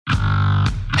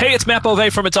Hey, it's Matt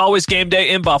Bove from It's Always Game Day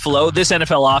in Buffalo. This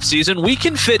NFL offseason, we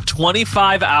can fit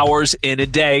 25 hours in a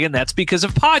day, and that's because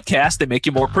of podcasts. They make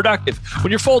you more productive.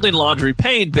 When you're folding laundry,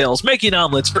 paying bills, making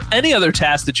omelets, or any other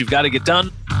task that you've got to get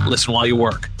done, listen while you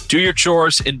work. Do your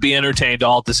chores and be entertained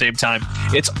all at the same time.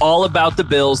 It's all about the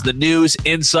Bills, the news,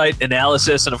 insight,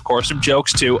 analysis, and of course some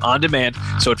jokes too, on demand,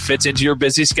 so it fits into your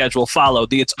busy schedule. Follow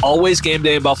the It's Always Game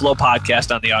Day in Buffalo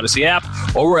podcast on the Odyssey app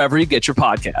or wherever you get your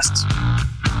podcasts.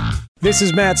 This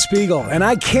is Matt Spiegel, and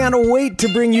I can't wait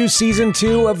to bring you Season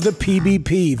 2 of the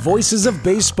PBP, Voices of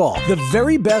Baseball. The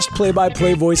very best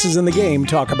play-by-play voices in the game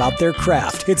talk about their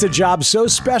craft. It's a job so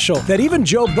special that even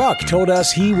Joe Buck told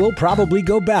us he will probably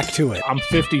go back to it. I'm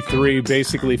 53,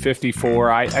 basically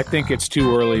 54. I think it's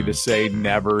too early to say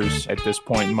nevers at this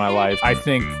point in my life. I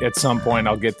think at some point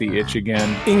I'll get the itch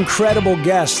again. Incredible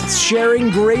guests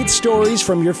sharing great stories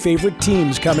from your favorite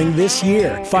teams coming this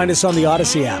year. Find us on the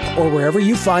Odyssey app or wherever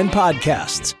you find podcasts.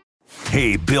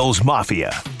 Hey, Bills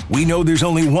Mafia. We know there's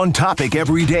only one topic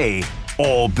every day.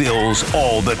 All Bills,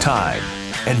 all the time.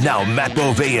 And now Matt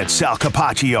Bove and Sal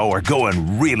Capaccio are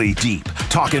going really deep,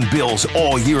 talking Bills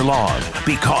all year long,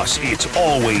 because it's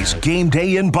always game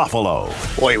day in Buffalo.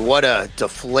 Boy, what a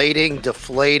deflating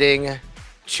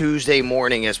Tuesday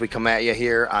morning as we come at you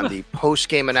here on the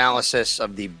post-game analysis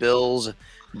of the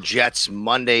Bills-Jets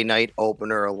Monday night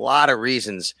opener. A lot of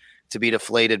reasons to be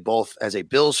deflated, both as a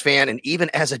Bills fan and even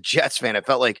as a Jets fan. It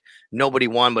felt like nobody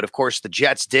won, but of course the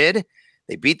Jets did.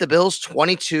 They beat the Bills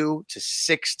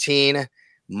 22-16.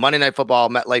 Monday Night Football,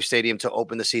 MetLife Stadium to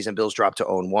open the season. Bills dropped to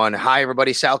 0-1. Hi,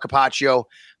 everybody. Sal Capaccio,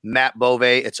 Matt Bove.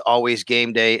 It's always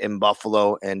game day in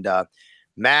Buffalo. And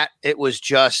Matt, it was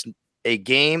just a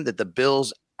game that the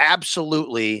Bills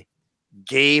absolutely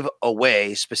gave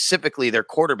away, specifically their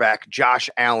quarterback, Josh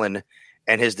Allen,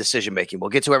 and his decision-making.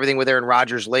 We'll get to everything with Aaron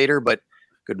Rodgers later, but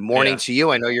good morning to you.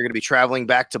 I know you're going to be traveling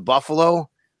back to Buffalo.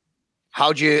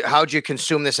 How'd you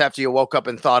consume this after you woke up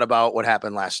and thought about what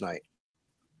happened last night?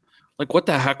 Like, what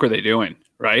the heck are they doing,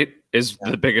 right? Is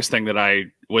the biggest thing that I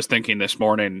was thinking this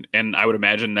morning, and I would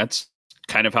imagine that's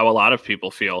kind of how a lot of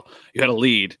people feel. You had a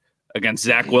lead against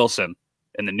Zach Wilson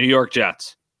and the New York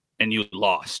Jets, and you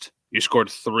lost. You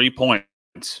scored 3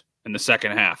 points in the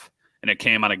second half, and it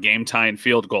came on a game-tying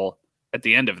field goal at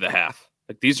the end of the half.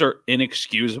 Like, these are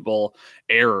inexcusable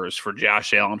errors for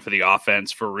Josh Allen, for the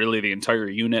offense, for really the entire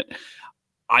unit.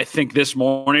 I think this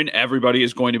morning everybody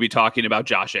is going to be talking about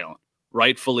Josh Allen,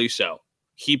 rightfully so.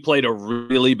 He played a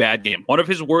really bad game, one of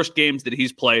his worst games that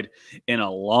he's played in a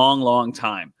long, long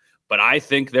time. But I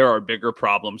think there are bigger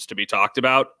problems to be talked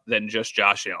about than just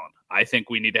Josh Allen. I think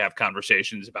we need to have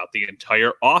conversations about the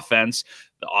entire offense,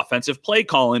 the offensive play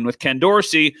calling with Ken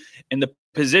Dorsey, and the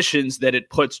positions that it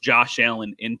puts Josh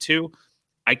Allen into.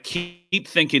 I keep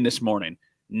thinking this morning,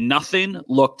 nothing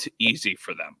looked easy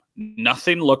for them.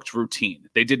 Nothing looked routine.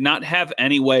 They did not have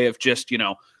any way of just,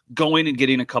 going and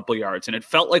getting a couple yards. And it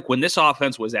felt like when this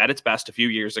offense was at its best a few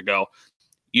years ago,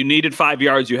 you needed 5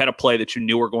 yards. You had a play that you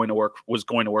knew was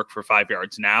going to work for 5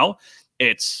 yards. Now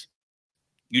it's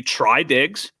you try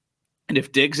Diggs, and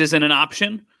if Diggs isn't an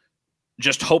option,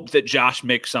 just hope that Josh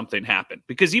makes something happen.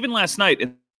 Because even last night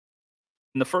in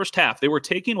the first half, they were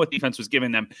taking what defense was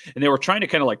giving them, and they were trying to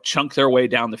kind of like chunk their way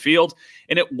down the field,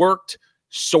 and it worked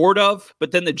sort of,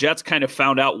 but then the Jets kind of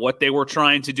found out what they were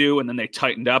trying to do, and then they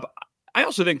tightened up. I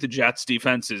also think the Jets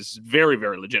defense is very,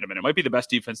 very legitimate. It might be the best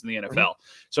defense in the NFL.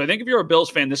 So I think if you're a Bills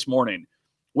fan this morning,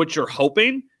 what you're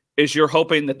hoping is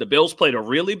that the Bills played a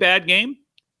really bad game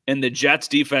and the Jets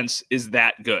defense is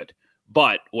that good.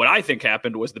 But what I think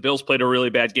happened was the Bills played a really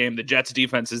bad game. The Jets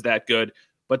defense is that good,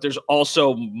 but there's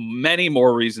also many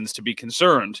more reasons to be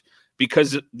concerned,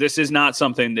 because this is not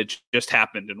something that just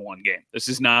happened in one game. This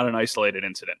is not an isolated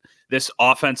incident. This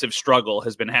offensive struggle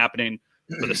has been happening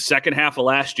for the second half of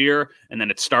last year, and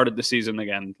then it started the season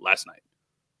again last night.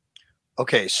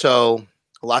 Okay, so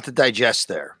a lot to digest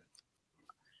there.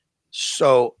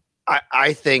 So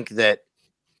I think that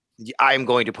I'm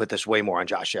going to put this way more on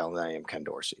Josh Allen than I am Ken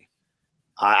Dorsey.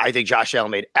 I think Josh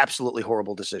Allen made absolutely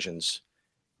horrible decisions.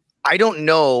 I don't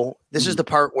know. This is the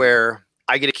part where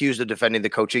I get accused of defending the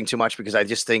coaching too much, because I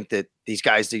just think that these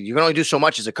guys, you can only do so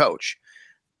much as a coach.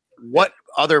 What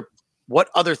other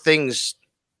things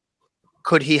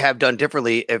could he have done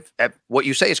differently if what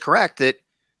you say is correct, that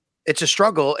it's a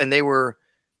struggle and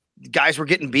guys were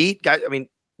getting beat? Guys, I mean,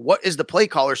 what is the play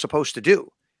caller supposed to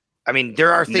do? I mean,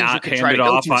 there are things you can try to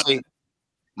go to.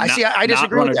 I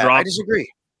disagree with that.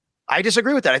 I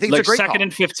disagree with that. I think it's a great call. Second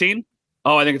and 15?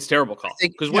 Oh, I think it's a terrible call.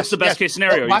 Because what's the best case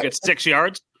scenario? You get 6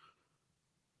 yards?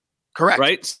 Correct.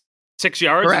 Right? 6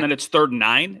 yards, correct. And then it's 3rd and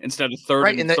 9 instead of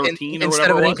 3rd and 13 or instead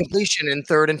whatever of an incompletion in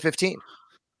 3rd and 15.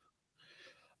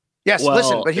 Yes, Well,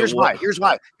 listen, but here's why. Here's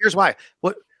why.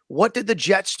 What did the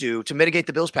Jets do to mitigate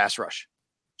the Bills' pass rush?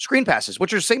 Screen passes,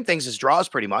 which are the same things as draws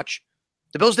pretty much.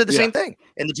 The Bills did the same thing,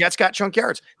 and the Jets got chunk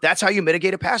yards. That's how you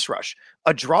mitigate a pass rush.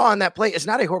 A draw on that play is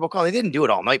not a horrible call. They didn't do it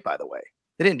all night, by the way.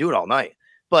 They didn't do it all night.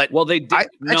 But they did.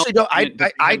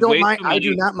 I don't mind. I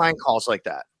do not mind calls like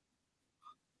that.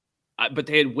 But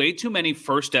they had way too many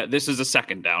first down. This is a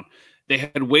second down. They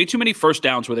had way too many first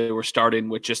downs where they were starting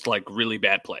with just like really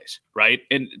bad plays, right?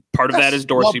 And part of that is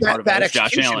Dorsey, part of that is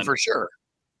Josh Allen. For sure.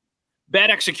 Bad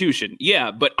execution,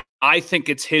 yeah, but I think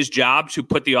it's his job to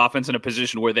put the offense in a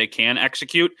position where they can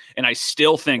execute, and I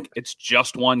still think it's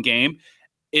just one game.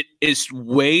 It is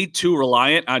way too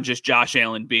reliant on just Josh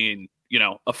Allen being,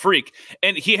 a freak.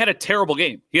 And he had a terrible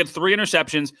game. He had 3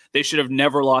 interceptions. They should have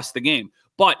never lost the game.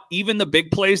 But even the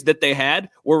big plays that they had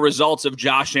were results of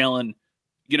Josh Allen,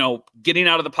 getting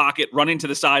out of the pocket, running to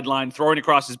the sideline, throwing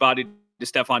across his body to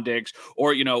Stephon Diggs,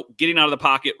 or, getting out of the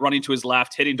pocket, running to his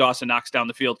left, hitting Dawson Knox down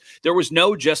the field. There was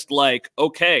no just like,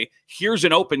 okay, here's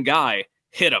an open guy,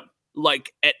 hit him.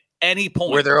 Like at any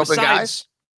point. Were there open guys?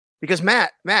 Because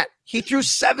Matt, he threw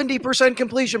 70%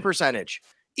 completion percentage,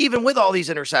 even with all these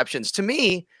interceptions. To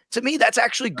me, that's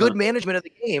actually good management of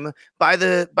the game by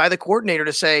the coordinator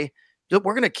to say, look,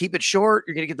 we're going to keep it short.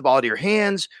 You're going to get the ball into your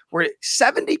hands. We're at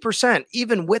 70%,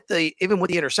 even with the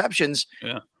interceptions.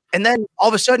 Yeah. And then all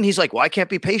of a sudden he's like, well, I can't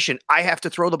be patient. I have to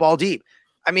throw the ball deep.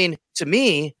 I mean, to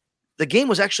me, the game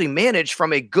was actually managed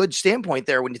from a good standpoint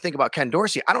there. When you think about Ken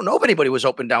Dorsey, I don't know if anybody was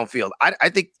open downfield. I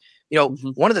think,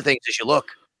 one of the things is you look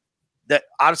that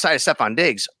outside of Stephon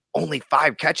Diggs, only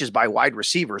 5 catches by wide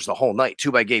receivers the whole night,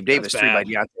 2 by Gabe Davis, 3 by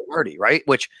Deontay Hardy, right?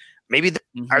 Which maybe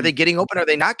are they getting open? Are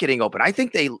they not getting open? I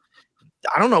think I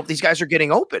don't know if these guys are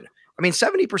getting open. I mean,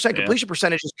 70% completion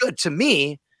percentage is good. To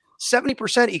me, 70%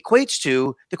 equates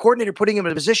to the coordinator putting him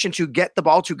in a position to get the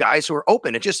ball to guys who are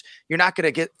open. You're not going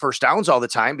to get first downs all the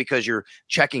time because you're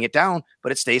checking it down,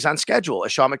 but it stays on schedule.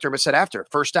 As Sean McDermott said after,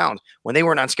 first downs, when they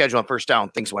weren't on schedule on first down,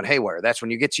 things went haywire. That's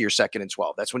when you get to your 2nd and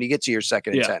 12. That's when you get to your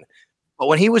 2nd and 10. But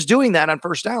when he was doing that on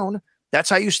first down, that's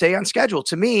how you stay on schedule.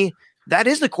 To me, that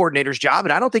is the coordinator's job,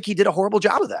 and I don't think he did a horrible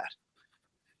job of that.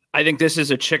 I think this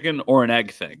is a chicken or an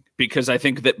egg thing because I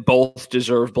think that both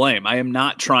deserve blame. I am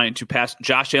not trying to pass.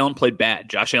 Josh Allen played bad.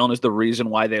 Josh Allen is the reason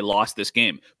why they lost this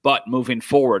game. But moving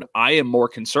forward, I am more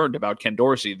concerned about Ken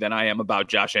Dorsey than I am about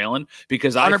Josh Allen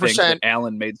because I 100%. Think that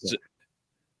Allen made.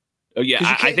 Oh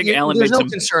yeah, I think Allen made some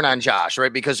concern on Josh,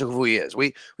 right? Because of who he is.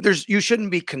 You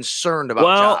shouldn't be concerned about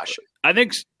Josh. I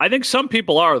think some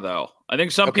people are though. I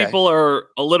think some people are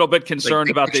a little bit concerned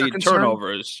about the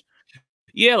turnovers.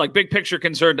 Yeah, like big picture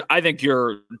concerned. I think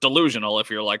you're delusional if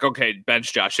you're like, okay,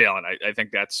 bench Josh Allen. I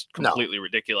think that's completely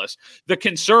ridiculous. The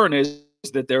concern is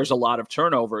that there's a lot of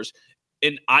turnovers.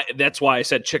 And that's why I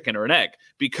said chicken or an egg,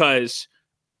 because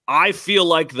I feel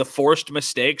like the forced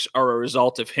mistakes are a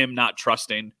result of him not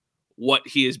trusting what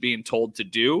he is being told to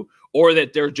do, or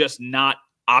that they're just not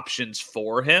options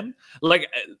for him. Like,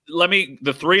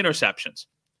 the 3 interceptions.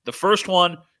 The first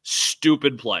one,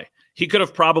 stupid play. He could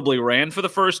have probably ran for the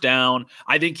first down.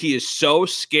 I think he is so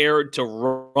scared to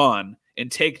run and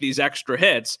take these extra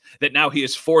hits that now he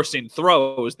is forcing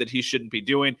throws that he shouldn't be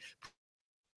doing.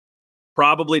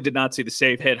 Probably did not see the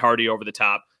safe hit Hardy over the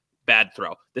top. Bad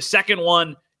throw. The second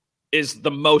one is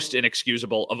the most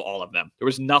inexcusable of all of them. There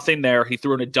was nothing there. He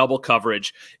threw in a double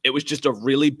coverage. It was just a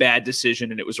really bad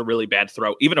decision, and it was a really bad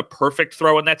throw. Even a perfect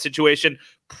throw in that situation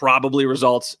probably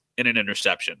results in an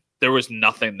interception. There was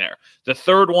nothing there. The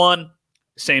third one,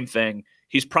 same thing.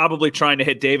 He's probably trying to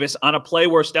hit Davis on a play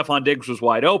where Stephon Diggs was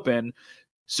wide open.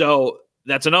 So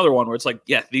that's another one where it's like,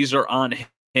 yeah, these are on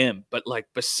him. But like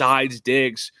besides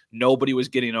Diggs, nobody was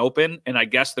getting open. And I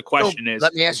guess the question is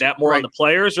that more on the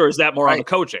players or is that more on the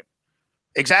coaching?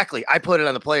 Exactly. I put it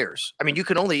on the players. I mean, you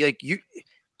can only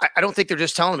I don't think they're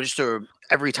just telling them just to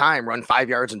every time run 5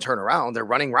 yards and turn around. They're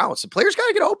running routes. The players got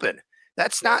to get open.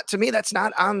 That's not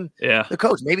on the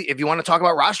coach. Maybe if you want to talk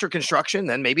about roster construction,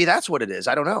 then maybe that's what it is.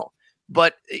 I don't know.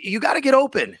 But you got to get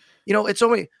open. It's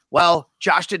only,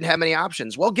 Josh didn't have many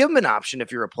options. Well, give him an option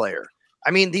if you're a player.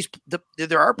 I mean,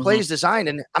 there are plays designed,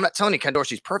 and I'm not telling you Ken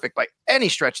Dorsey's perfect by any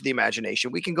stretch of the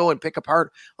imagination. We can go and pick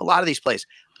apart a lot of these plays.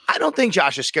 I don't think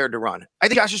Josh is scared to run. I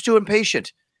think Josh is too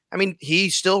impatient. I mean, he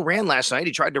still ran last night.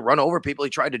 He tried to run over people. He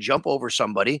tried to jump over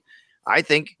somebody. I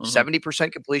think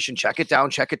 70% completion, check it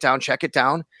down.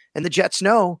 And the Jets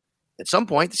know at some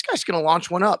point this guy's going to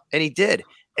launch one up. And he did.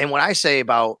 And when I say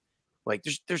about like,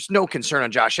 there's no concern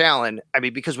on Josh Allen. I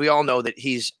mean, because we all know that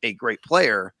he's a great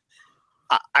player.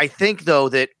 I think though,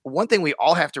 that one thing we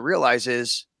all have to realize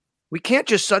is we can't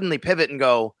just suddenly pivot and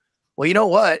go, Well, you know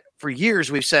what? For years,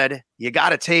 we've said you got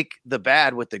to take the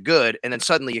bad with the good, and then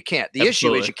suddenly you can't. The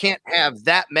issue is you can't have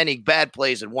that many bad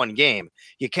plays in one game.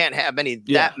 You can't have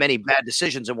that many bad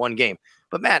decisions in one game.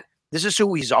 But, Matt, this is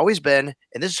who he's always been,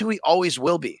 and this is who he always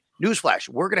will be. Newsflash,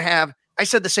 we're going to have – I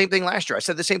said the same thing last year. I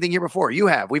said the same thing year before. You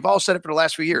have. We've all said it for the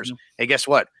last few years. Hey, guess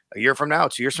what? A year from now,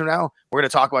 2 years from now, we're going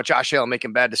to talk about Josh Allen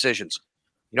making bad decisions.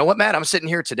 You know what, Matt? I'm sitting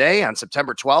here today on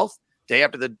September 12th, day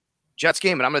after the Jets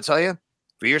game, and I'm going to tell you,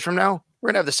 3 years from now, we're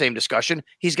going to have the same discussion.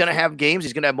 He's going to have games.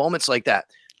 He's going to have moments like that.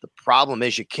 The problem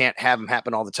is you can't have him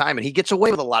happen all the time, and he gets away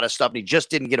with a lot of stuff, and he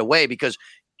just didn't get away because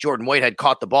Jordan Whitehead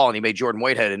caught the ball, and he made Jordan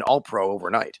Whitehead an all-pro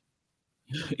overnight.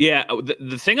 Yeah,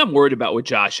 the thing I'm worried about with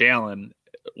Josh Allen,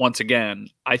 once again,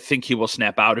 I think he will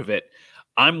snap out of it.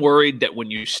 I'm worried that when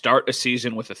you start a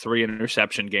season with a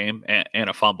 3-interception game and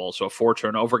a fumble, so a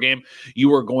 4-turnover game,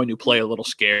 you are going to play a little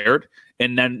scared,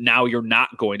 and then now you're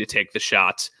not going to take the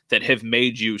shots that have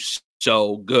made you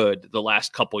so good the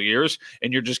last couple years,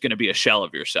 and you're just going to be a shell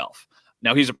of yourself.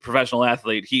 Now, he's a professional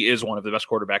athlete. He is one of the best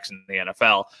quarterbacks in the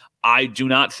NFL. I do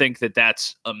not think that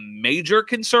that's a major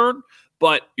concern,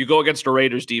 but you go against a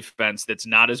Raiders defense that's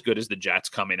not as good as the Jets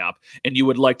coming up, and you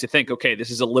would like to think, okay,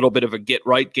 this is a little bit of a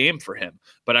get-right game for him.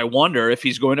 But I wonder if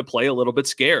he's going to play a little bit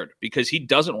scared because he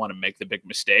doesn't want to make the big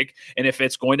mistake, and if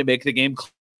it's going to make the game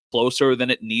closer than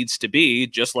it needs to be,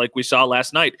 just like we saw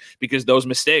last night, because those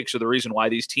mistakes are the reason why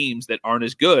these teams that aren't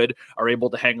as good are able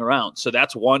to hang around. So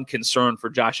that's one concern for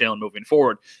Josh Allen moving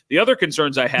forward. The other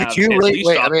concerns I have. Let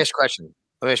me ask a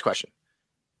question.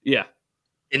 Yeah.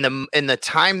 In the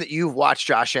time that you've watched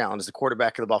Josh Allen as the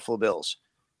quarterback of the Buffalo Bills,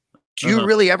 do you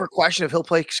really ever question if he'll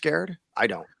play scared? I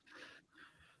don't.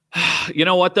 You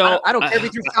know what, though? I don't care if he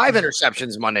threw 5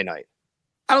 interceptions Monday night.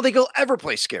 I don't think he'll ever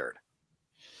play scared.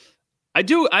 I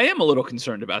do. I am a little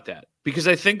concerned about that because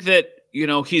I think that,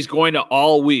 he's going to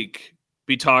all week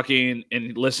be talking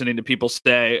and listening to people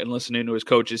say and listening to his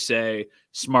coaches say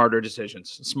smarter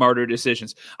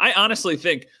decisions. I honestly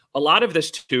think a lot of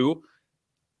this too,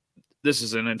 this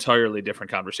is an entirely different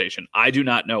conversation. I do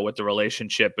not know what the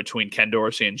relationship between Ken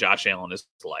Dorsey and Josh Allen is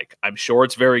like. I'm sure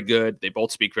it's very good. They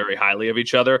both speak very highly of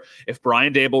each other. If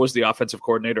Brian Daboll was the offensive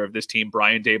coordinator of this team,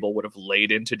 Brian Daboll would have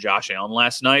laid into Josh Allen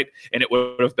last night, and it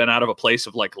would have been out of a place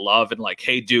of like love and like,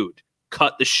 hey, dude,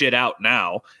 cut the shit out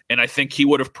now. And I think he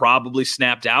would have probably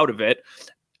snapped out of it.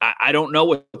 I don't know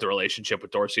what the relationship with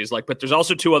Dorsey is like, but there's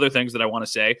also 2 other things that I want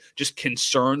to say, just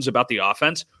concerns about the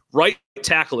offense. Right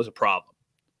tackle is a problem.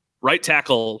 Right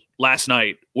tackle last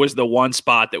night was the one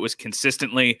spot that was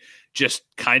consistently just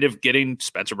kind of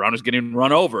Spencer Brown was getting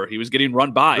run over. He was getting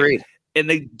run by. Agreed. And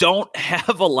they don't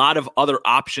have a lot of other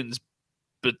options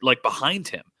but like behind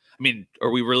him. I mean,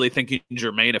 are we really thinking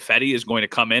Jermaine Ifedi is going to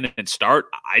come in and start?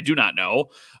 I do not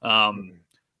know.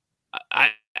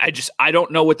 I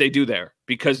don't know what they do there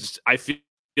because I feel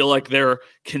like their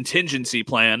contingency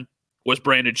plan was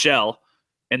Brandon Shell.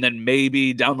 And then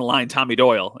maybe down the line, Tommy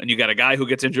Doyle. And you got a guy who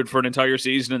gets injured for an entire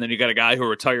season, and then you got a guy who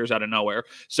retires out of nowhere.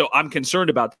 So I'm concerned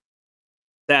about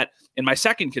that. And my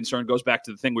second concern goes back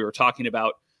to the thing we were talking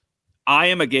about. I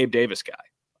am a Gabe Davis guy.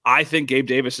 I think Gabe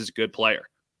Davis is a good player.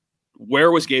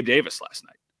 Where was Gabe Davis last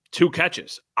night? 2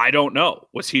 catches. I don't know.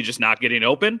 Was he just not getting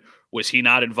open? Was he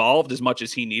not involved as much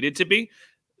as he needed to be?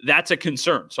 That's a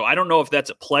concern. So I don't know if that's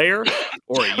a player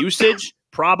or a usage.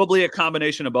 Probably a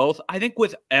combination of both. I think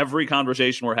with every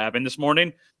conversation we're having this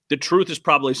morning, the truth is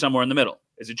probably somewhere in the middle.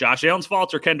 Is it Josh Allen's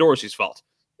fault or Ken Dorsey's fault?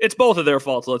 It's both of their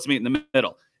faults. Let's meet in the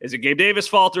middle. Is it Gabe Davis'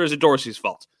 fault or is it Dorsey's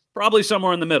fault? Probably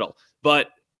somewhere in the middle. But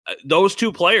those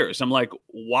 2 players, I'm like,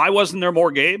 why wasn't there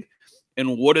more Gabe?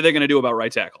 And what are they going to do about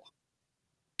right tackle?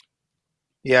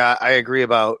 Yeah, I agree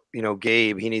about,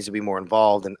 Gabe. He needs to be more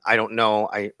involved. And I don't know.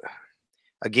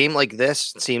 A game like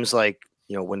this seems like,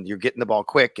 when you're getting the ball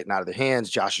quick, getting out of their hands,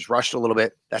 Josh is rushed a little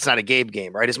bit. That's not a Gabe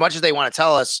game, right? As much as they want to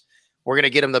tell us we're going to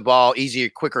get him the ball easier,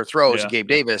 quicker throws, Gabe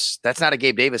Davis, that's not a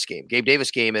Gabe Davis game. Gabe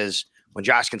Davis game is when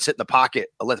Josh can sit in the pocket,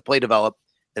 let the play develop,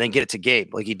 and then get it to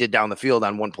Gabe like he did down the field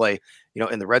on one play,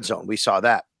 in the red zone. We saw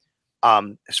that.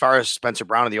 As far as Spencer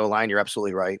Brown and the O-line, you're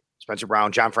absolutely right. Spencer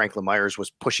Brown, John Franklin Myers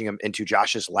was pushing him into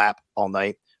Josh's lap all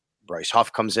night. Bryce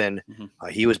Huff comes in.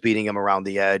 He was beating him around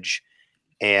the edge.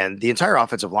 And the entire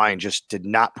offensive line just did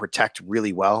not protect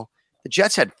really well. The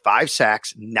Jets had 5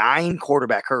 sacks, 9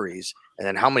 quarterback hurries, and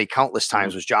then how many countless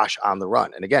times was Josh on the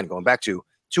run? And again, going back to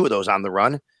 2 of those on the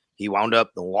run, he wound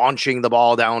up launching the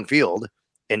ball downfield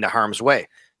into harm's way.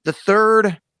 The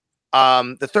third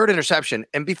interception,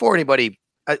 and before anybody,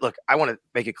 look, I want to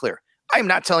make it clear. I am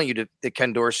not telling you that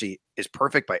Ken Dorsey is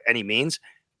perfect by any means.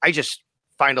 I just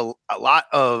find a lot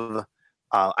of,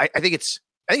 I think it's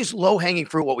I think it's low hanging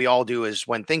fruit. What we all do is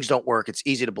when things don't work, it's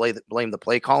easy to blame the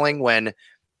play calling when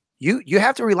you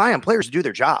have to rely on players to do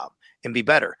their job and be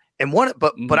better. And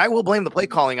but I will blame the play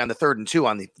calling on the 3rd and 2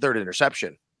 on the third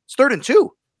interception. It's 3rd and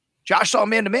 2. Josh saw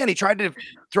man-to-man. He tried to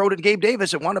throw to Gabe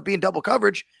Davis and wound up being double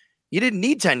coverage. You didn't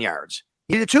need 10 yards.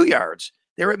 You needed 2 yards.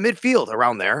 They were at midfield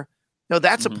around there. No,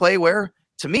 that's a play where,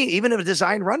 to me, even a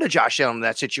design run to Josh Allen in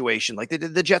that situation, like they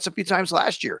did the Jets a few times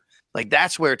last year, like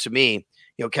that's where, to me,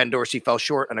 Ken Dorsey fell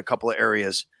short in a couple of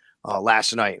areas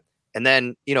last night. And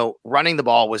then, running the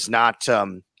ball was not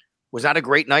a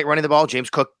great night running the ball.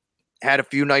 James Cook had a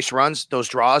few nice runs, those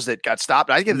draws that got stopped.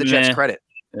 I give the Jets credit.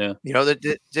 Yeah.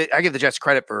 I give the Jets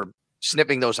credit for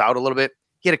snipping those out a little bit.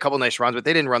 He had a couple nice runs, but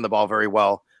they didn't run the ball very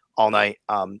well all night.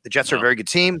 The Jets are a very good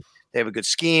team. They have a good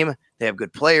scheme. They have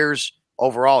good players.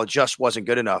 Overall, it just wasn't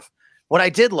good enough. What I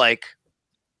did like,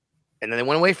 and then they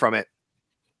went away from it,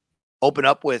 open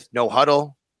up with no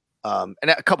huddle and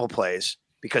a couple plays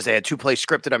because they had 2 plays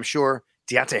scripted, I'm sure.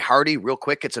 Deontay Hardy real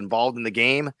quick gets involved in the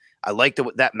game. I like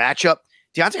that matchup.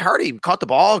 Deontay Hardy caught the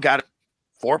ball, got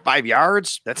 4 or 5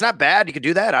 yards. That's not bad. You could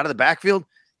do that out of the backfield.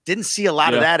 Didn't see a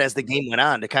lot of that as the game went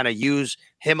on to kind of use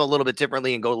him a little bit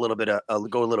differently and go a little bit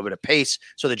of pace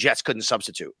so the Jets couldn't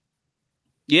substitute.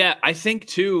 Yeah, I think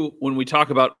too, when we talk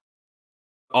about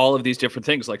all of these different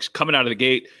things, like coming out of the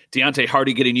gate, Deontay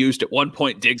Hardy getting used at one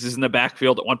point, Diggs is in the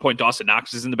backfield. At one point, Dawson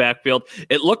Knox is in the backfield.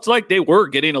 It looked like they were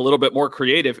getting a little bit more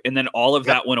creative, and then all of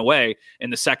that went away in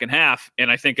the second half.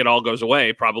 And I think it all goes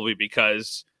away probably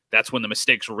because that's when the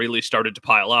mistakes really started to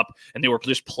pile up, and they were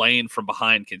just playing from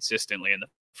behind consistently. In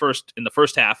the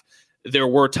first half, there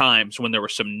were times when there were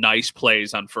some nice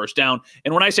plays on first down.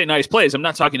 And when I say nice plays, I'm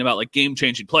not talking about like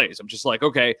game-changing plays. I'm just like,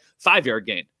 okay, 5-yard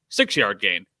gain, 6-yard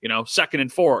gain, 2nd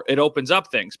and 4, it opens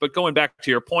up things. But going back to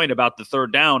your point about the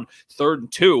 3rd down, 3rd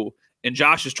and 2, and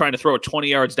Josh is trying to throw it 20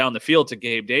 yards down the field to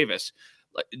Gabe Davis.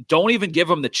 Don't even give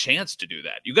him the chance to do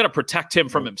that. You got to protect him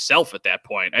from himself at that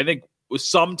point. I think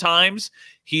sometimes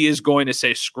he is going to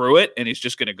say screw it and he's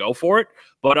just going to go for it,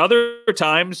 but other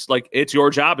times, like, it's your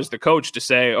job as the coach to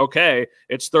say, okay,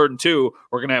 it's 3rd and 2,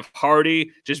 we're going to have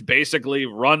Hardy just basically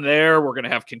run there, we're going to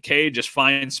have Kincaid just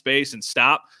find space and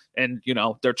stop, and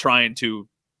they're trying to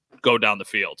go down the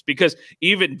field, because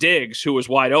even Diggs, who was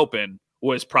wide open,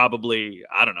 was probably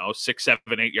 6, 7,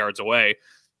 8 yards away.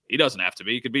 He doesn't have to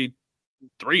be. He could be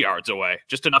 3 yards away,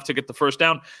 just enough to get the first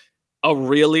down. A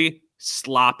really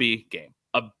sloppy game,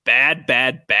 a bad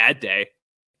day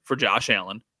for Josh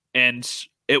Allen. And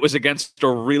it was against a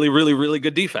really, really, really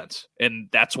good defense. And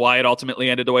that's why it ultimately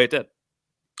ended the way it did.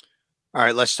 All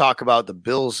right, let's talk about the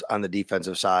Bills on the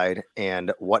defensive side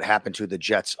and what happened to the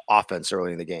Jets offense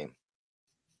early in the game.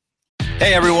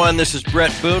 Hey everyone, this is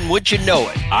Brett Boone. Would you know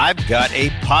it? I've got a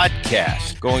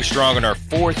podcast going strong in our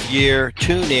 4th year.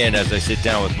 Tune in as I sit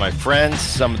down with my friends,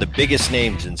 some of the biggest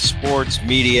names in sports,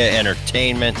 media,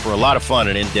 entertainment, for a lot of fun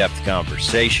and in-depth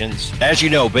conversations. As you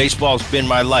know, baseball's been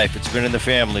my life. It's been in the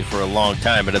family for a long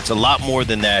time, but it's a lot more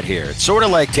than that here. It's sort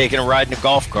of like taking a ride in a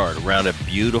golf cart around a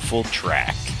beautiful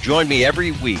track. Join me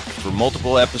every week for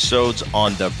multiple episodes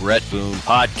on the Brett Boone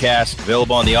Podcast,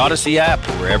 available on the Odyssey app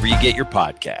or wherever you get your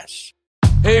podcasts.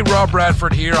 Hey, Rob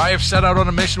Bradford here. I have set out on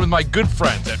a mission with my good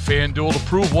friends at FanDuel to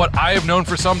prove what I have known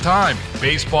for some time.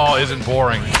 Baseball isn't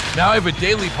boring. Now I have a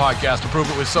daily podcast to prove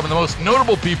it with some of the most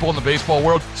notable people in the baseball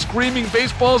world, screaming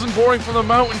baseball isn't boring from the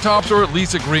mountaintops, or at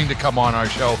least agreeing to come on our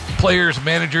show. Players,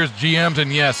 managers, GMs,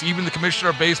 and yes, even the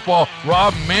commissioner of baseball,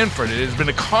 Rob Manfred. It has been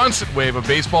a constant wave of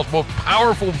baseball's most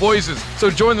powerful voices. So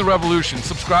join the revolution.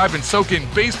 Subscribe and soak in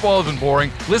Baseball Isn't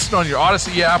Boring. Listen on your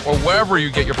Odyssey app or wherever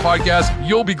you get your podcast.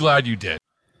 You'll be glad you did.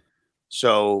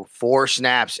 So 4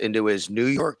 snaps into his New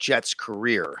York Jets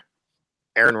career,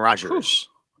 Aaron Rodgers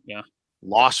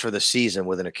lost for the season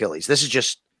with an Achilles. It's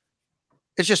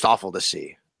just awful to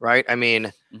see, right? I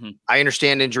mean, I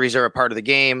understand injuries are a part of the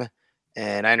game,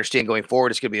 and I understand going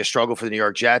forward it's going to be a struggle for the New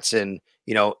York Jets. And,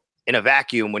 in a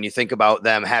vacuum, when you think about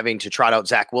them having to trot out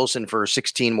Zach Wilson for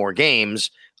 16 more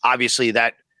games, obviously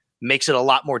that makes it a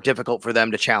lot more difficult for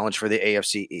them to challenge for the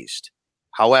AFC East.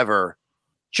 However,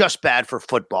 just bad for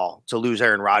football to lose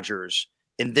Aaron Rodgers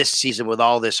in this season with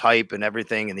all this hype and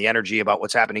everything and the energy about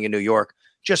what's happening in New York.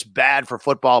 Just bad for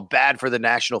football, bad for the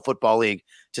National Football League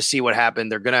to see what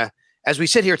happened. They're going to, as we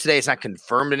sit here today, it's not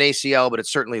confirmed an ACL, but it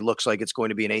certainly looks like it's going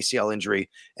to be an ACL injury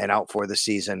and out for the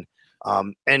season.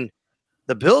 And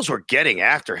the Bills were getting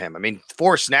after him. I mean,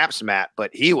 4 snaps, Matt, but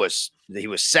he was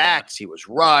sacked. He was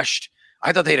rushed.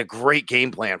 I thought they had a great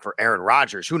game plan for Aaron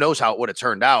Rodgers. Who knows how it would have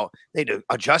turned out? They had to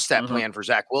adjust that plan for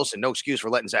Zach Wilson. No excuse for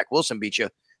letting Zach Wilson beat you.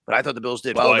 But I thought the Bills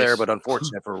did well there, but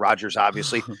unfortunate for Rodgers,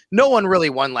 obviously. No one really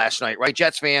won last night, right?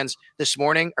 Jets fans this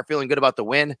morning are feeling good about the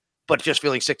win, but just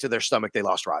feeling sick to their stomach they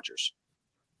lost Rodgers.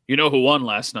 You know who won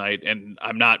last night, and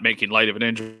I'm not making light of an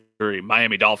injury,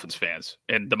 Miami Dolphins fans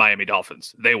and the Miami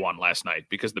Dolphins. They won last night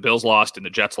because the Bills lost and the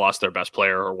Jets lost their best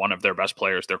player or one of their best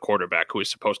players, their quarterback, who is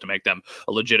supposed to make them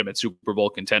a legitimate Super Bowl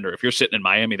contender. If you're sitting in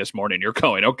Miami this morning, you're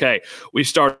going, okay, we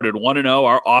started 1-0.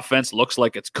 Our offense looks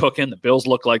like it's cooking. The Bills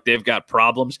look like they've got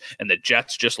problems, and the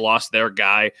Jets just lost their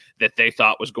guy that they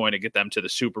thought was going to get them to the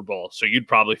Super Bowl. So you'd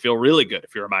probably feel really good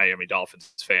if you're a Miami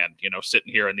Dolphins fan,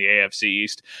 sitting here in the AFC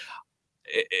East.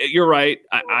 You're right.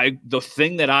 The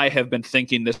thing that I have been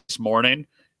thinking this morning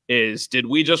is, did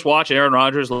we just watch Aaron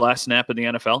Rodgers' last snap in the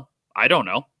NFL? I don't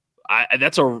know. I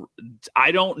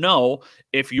don't know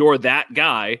if you're that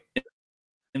guy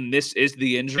and this is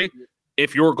the injury,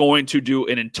 if you're going to do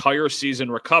an entire season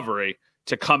recovery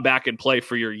to come back and play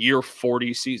for your year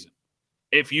 40 season.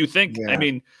 If you think,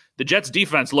 the Jets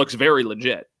defense looks very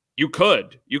legit. You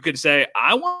could say,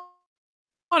 I want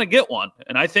to get one.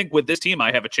 And I think with this team,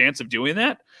 I have a chance of doing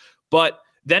that. But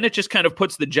then it just kind of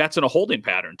puts the Jets in a holding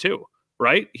pattern too,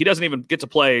 right? He doesn't even get to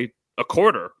play a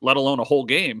quarter, let alone a whole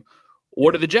game.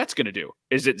 What are the Jets going to do?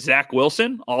 Is it Zach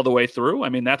Wilson all the way through? I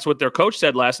mean, that's what their coach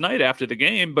said last night after the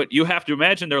game, but you have to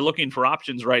imagine they're looking for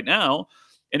options right now.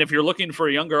 And if you're looking for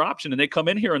a younger option and they come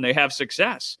in here and they have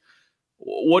success,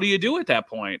 what do you do at that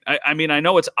point? I mean, I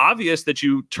know it's obvious that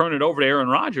you turn it over to Aaron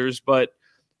Rodgers, but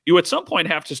you at some point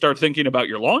have to start thinking about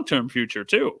your long-term future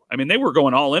too. I mean, they were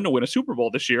going all in to win a Super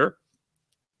Bowl this year.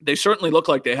 They certainly look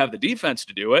like they have the defense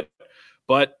to do it,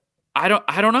 but I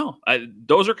don't know.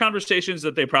 Those are conversations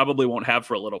that they probably won't have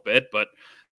for a little bit, but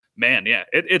man, yeah,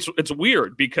 it's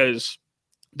weird because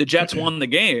the Jets won the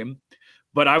game,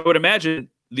 but I would imagine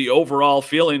the overall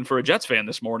feeling for a Jets fan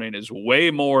this morning is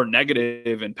way more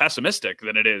negative and pessimistic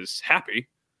than it is happy.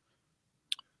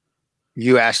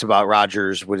 You asked about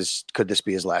Rodgers. Could this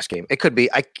be his last game? It could be.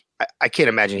 I can't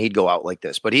imagine he'd go out like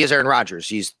this, but he is Aaron Rodgers.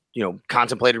 He's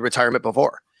contemplated retirement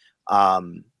before.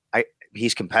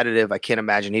 He's competitive. I can't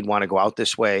imagine he'd want to go out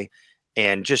this way.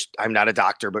 And I'm not a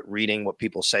doctor, but reading what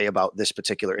people say about this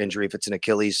particular injury, if it's an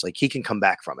Achilles, like he can come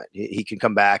back from it. He can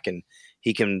come back and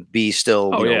he can be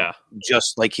still,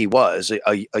 just like he was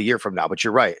a year from now. But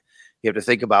you're right. You have to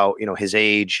think about, his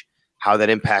age, how that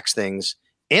impacts things.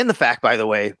 And the fact, by the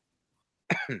way,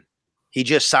 he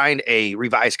just signed a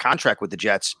revised contract with the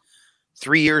Jets,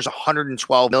 3 years,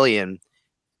 $112 million,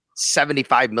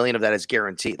 $75 million of that is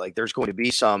guaranteed. Like there's going to be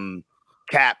some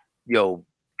cap,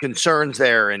 concerns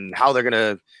there and how they're going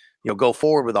to, go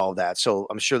forward with all of that. So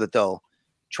I'm sure that they'll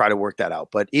try to work that out.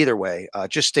 But either way,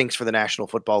 it just stinks for the National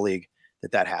Football League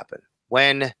that happened.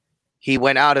 When he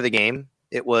went out of the game,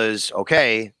 it was,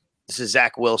 okay, this is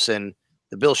Zach Wilson.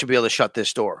 The Bills should be able to shut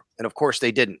this door. And of course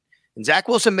they didn't. And Zach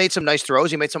Wilson made some nice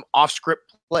throws. He made some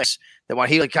off-script plays that when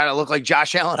he kind of looked like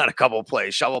Josh Allen on a couple of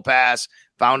plays, shovel pass,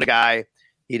 found a guy.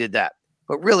 He did that.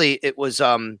 But really it was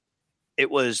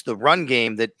the run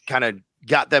game that kind of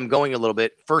got them going a little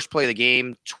bit. First play of the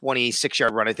game,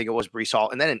 26-yard run. I think it was Breece Hall.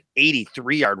 And then an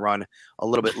 83-yard run a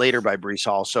little bit later by Breece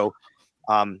Hall. So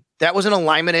that was an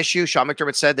alignment issue. Sean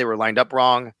McDermott said they were lined up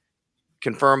wrong.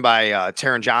 Confirmed by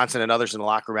Taron Johnson and others in the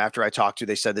locker room after I talked to.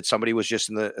 They said that somebody was just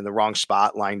in the wrong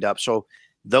spot lined up. So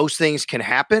those things can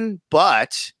happen,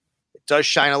 but it does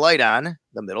shine a light on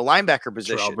the middle linebacker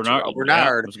position. Bernard,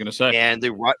 I was going to say, and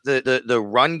the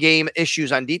run game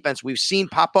issues on defense we've seen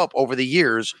pop up over the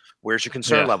years. Where's your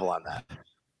concern level on that?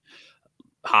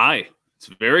 High. It's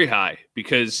very high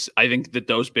because I think that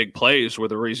those big plays were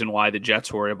the reason why the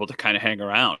Jets were able to kind of hang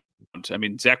around. I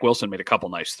mean, Zach Wilson made a couple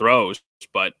nice throws,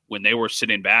 but when they were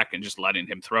sitting back and just letting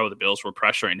him throw, the Bills were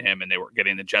pressuring him and they were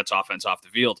getting the Jets offense off the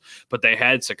field, but they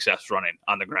had success running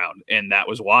on the ground. And that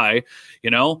was why,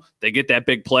 they get that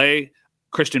big play.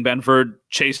 Christian Benford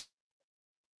chases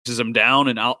him down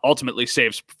and ultimately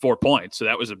saves 4 points. So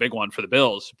that was a big one for the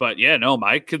Bills. But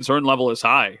my concern level is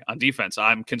high on defense.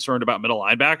 I'm concerned about middle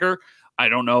linebacker. I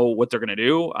don't know what they're going to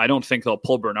do. I don't think they'll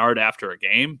pull Bernard after a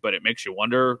game, but it makes you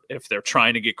wonder if they're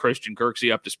trying to get Christian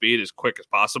Kirksey up to speed as quick as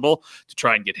possible to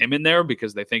try and get him in there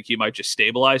because they think he might just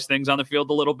stabilize things on the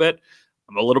field a little bit.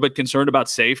 I'm a little bit concerned about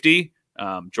safety.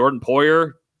 Jordan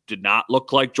Poyer did not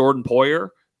look like Jordan Poyer.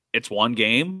 It's one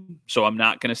game, so I'm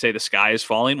not going to say the sky is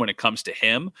falling when it comes to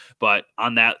him, but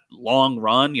on that long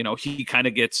run, he kind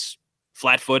of gets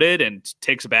flat-footed and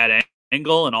takes a bad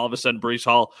angle, and all of a sudden Breece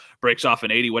Hall breaks off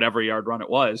an 80 whatever yard run it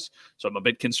was. So I'm a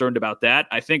bit concerned about that.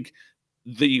 I think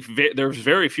there's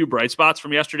very few bright spots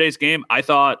from yesterday's game. I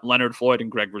thought Leonard Floyd and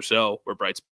Greg Rousseau were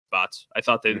bright spots. I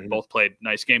thought they both played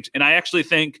nice games. And I actually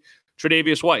think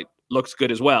Tre'Davious White looks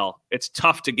good as well. It's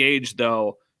tough to gauge,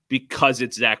 though, because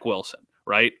it's Zach Wilson,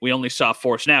 right? We only saw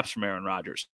 4 snaps from Aaron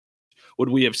Rodgers. Would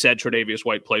we have said Tre'Davious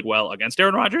White played well against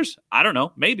Aaron Rodgers? I don't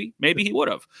know. Maybe he would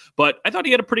have. But I thought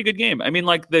he had a pretty good game. I mean,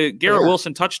 like the Garrett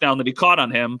Wilson touchdown that he caught on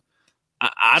him,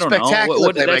 I don't know.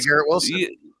 Spectacular play by Garrett Wilson.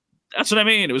 That's what I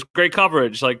mean. It was great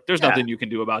coverage. Like, there's nothing you can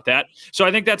do about that. So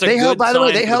I think that's a good sign. By the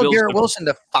way, they held Garrett Wilson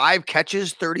to 5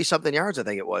 catches, 30-something yards, I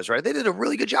think it was, right? They did a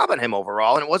really good job on him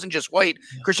overall, and it wasn't just White.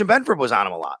 Christian Benford was on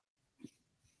him a lot.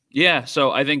 Yeah,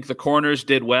 so I think the corners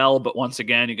did well, but once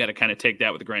again, you got to kind of take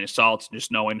that with a grain of salt, just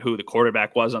knowing who the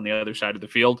quarterback was on the other side of the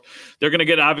field. They're going to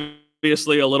get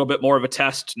obviously a little bit more of a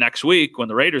test next week when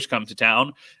the Raiders come to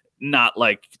town. Not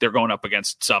like they're going up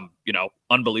against some,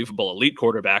 unbelievable elite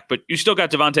quarterback, but you still got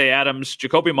Devontae Adams.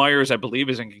 Jacoby Myers, I believe,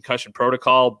 is in concussion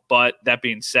protocol. But that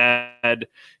being said,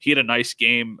 he had a nice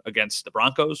game against the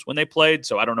Broncos when they played.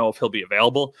 So I don't know if he'll be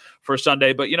available for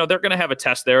Sunday, but they're going to have a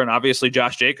test there. And obviously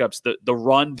Josh Jacobs, the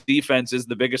run defense is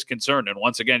the biggest concern. And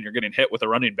once again, you're getting hit with a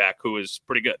running back who is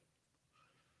pretty good.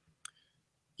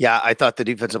 Yeah, I thought the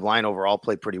defensive line overall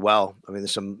played pretty well. I mean,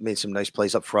 made some nice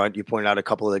plays up front. You pointed out a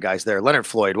couple of the guys there. Leonard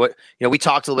Floyd, we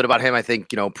talked a little bit about him, I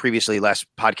think, previously last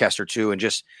podcast or two, and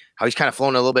just how he's kind of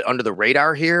flown a little bit under the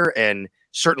radar here, and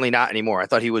certainly not anymore. I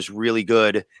thought he was really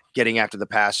good getting after the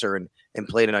passer and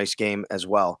played a nice game as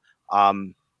well.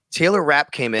 Taylor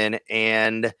Rapp came in,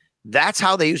 and that's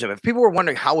how they used him. If people were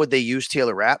wondering how would they use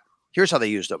Taylor Rapp, here's how they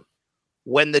used him.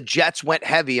 When the Jets went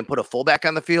heavy and put a fullback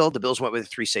on the field, the Bills went with a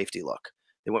 3 safety look.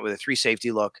 They went with a 3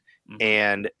 safety look,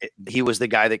 and he was the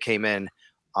guy that came in.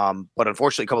 But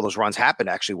unfortunately, a couple of those runs happened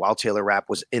actually while Taylor Rapp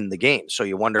was in the game. So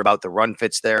you wonder about the run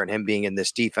fits there and him being in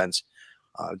this defense.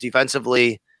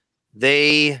 Defensively,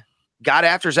 they got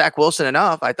after Zach Wilson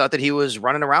enough. I thought that he was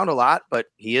running around a lot, but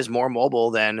he is more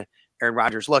mobile than Aaron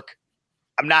Rodgers. Look,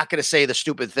 I'm not going to say the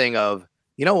stupid thing of,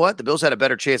 you know what? The Bills had a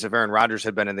better chance if Aaron Rodgers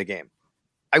had been in the game.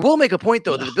 I will make a point,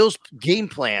 though, that the Bills game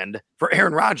planned for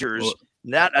Aaron Rodgers,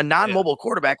 not a non-mobile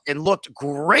quarterback, and looked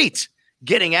great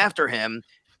getting after him.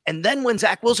 And then when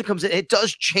Zach Wilson comes in, it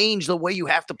does change the way you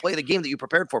have to play the game that you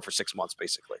prepared for 6 months,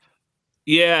 basically.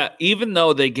 Yeah, even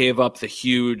though they gave up the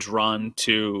huge run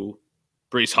to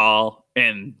Breece Hall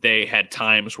and they had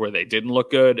times where they didn't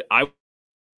look good, I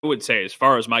would say as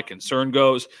far as my concern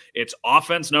goes, it's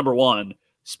offense number 1,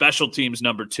 special teams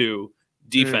number 2,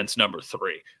 defense number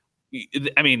 3.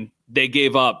 I mean, they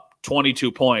gave up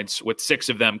 22 points with 6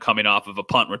 of them coming off of a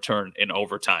punt return in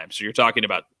overtime. So you're talking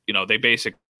about, they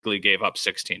basically gave up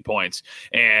 16 points,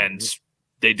 and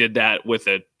they did that with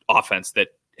an offense that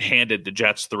handed the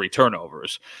Jets 3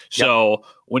 turnovers. So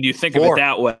when you think 4. Of it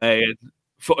that way,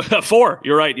 4,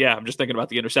 you're right. Yeah, I'm just thinking about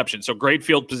the interception. So great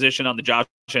field position on the Josh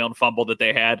Allen fumble that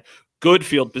they had, good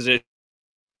field position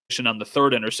on the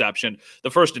 3rd interception. The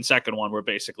 1st and 2nd one were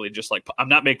basically just like, I'm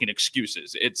not making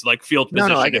excuses. It's like field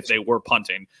position if they were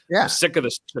punting. Yeah.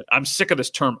 I'm sick of this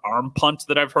term arm punt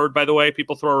that I've heard, by the way,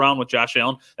 people throw around with Josh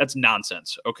Allen. That's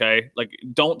nonsense. Okay. Like,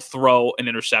 don't throw an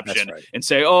interception and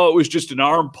say, oh, it was just an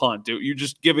arm punt. You're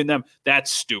just giving them, that's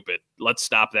stupid. Let's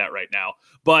stop that right now.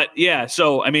 But yeah,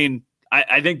 so, I mean,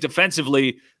 I think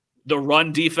defensively, the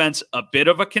run defense, a bit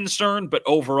of a concern, but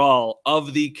overall,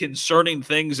 of the concerning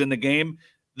things in the game,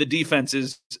 the defense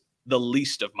is the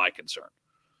least of my concern.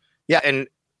 Yeah, and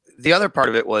the other part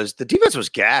of it was the defense was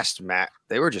gassed, Matt.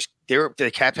 They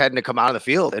kept having to come out of the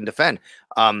field and defend.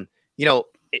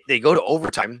 They go to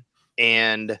overtime,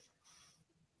 and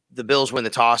the Bills win the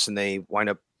toss, and they wind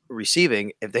up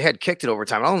receiving. If they had kicked it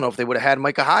overtime, I don't know if they would have had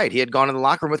Micah Hyde. He had gone in the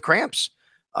locker room with cramps.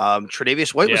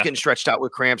 Tre'Davious White was getting stretched out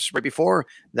with cramps right before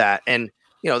that, and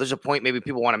there's a point maybe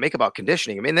people want to make about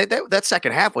conditioning. I mean, that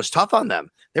second half was tough on them.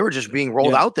 They were just being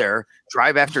rolled out there,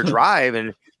 drive after drive,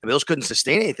 and the Bills couldn't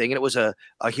sustain anything, and it was a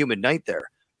humid night there.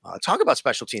 Talk about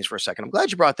special teams for a second. I'm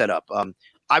glad you brought that up.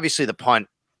 Obviously, the punt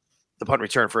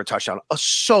return for a touchdown,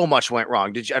 so much went wrong.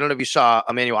 I don't know if you saw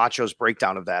Emmanuel Acho's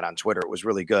breakdown of that on Twitter. It was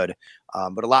really good,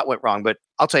 but a lot went wrong. But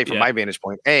I'll tell you from my vantage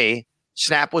point,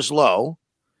 snap was low,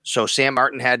 so Sam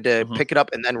Martin had to pick it up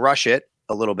and then rush it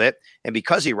a little bit. And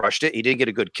because he rushed it, he didn't get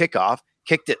a good kickoff,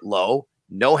 kicked it low,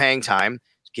 no hang time,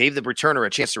 gave the returner a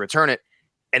chance to return it.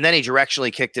 And then he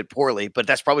directionally kicked it poorly, but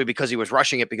that's probably because he was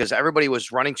rushing it because everybody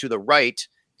was running to the right,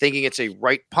 thinking it's a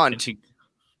right punt.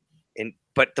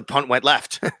 But the punt went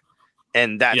left.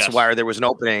 And that's why there was an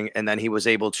opening. And then he was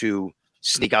able to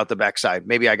sneak out the backside.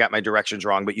 Maybe I got my directions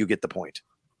wrong, but you get the point.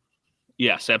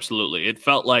 Yes, absolutely. It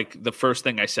felt like the first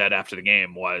thing I said after the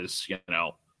game was,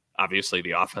 obviously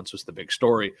the offense was the big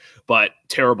story, but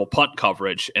terrible punt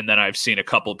coverage. And then I've seen a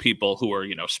couple of people who are,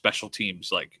 special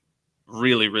teams, like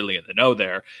really, really in the know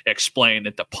there, explained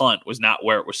that the punt was not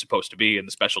where it was supposed to be, and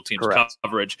the special teams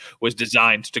coverage was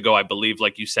designed to go, I believe,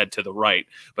 like you said, to the right,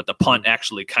 but the punt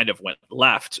actually kind of went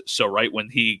left. So right when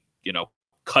he,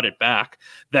 cut it back,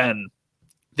 then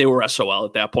they were SOL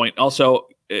at that point. Also,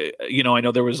 I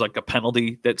know there was like a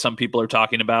penalty that some people are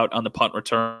talking about on the punt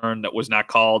return that was not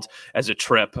called as a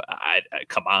trip. I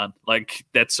come on, like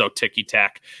that's so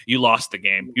ticky-tack. You lost the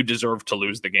game. You deserve to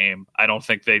lose the game. I don't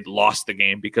think they lost the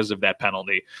game because of that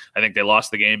penalty. I think they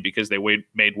lost the game because they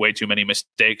made way too many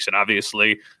mistakes, and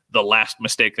obviously the last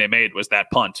mistake they made was that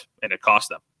punt, and it cost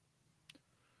them.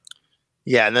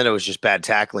 Yeah, and then it was just bad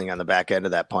tackling on the back end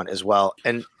of that punt as well.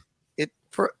 And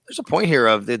there's a point here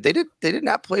of they did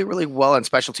not play really well on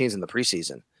special teams in the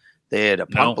preseason. They had a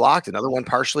punt blocked, another one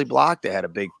partially blocked. They had a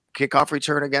big kickoff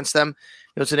return against them.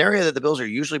 It's an area that the Bills are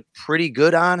usually pretty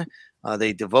good on.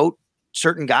 They devote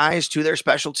certain guys to their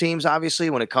special teams,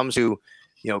 obviously, when it comes to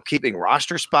keeping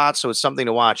roster spots. So it's something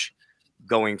to watch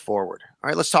going forward. All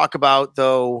right, let's talk about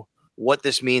though what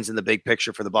this means in the big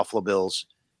picture for the Buffalo Bills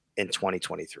in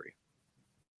 2023.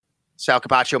 Sal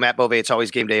Capaccio, Matt Bove. It's always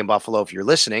game day in Buffalo. If you're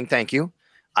listening, thank you.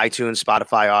 iTunes,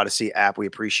 Spotify, Odyssey app. We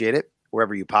appreciate it.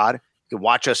 Wherever you pod, you can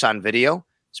watch us on video,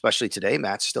 especially today.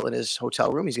 Matt's still in his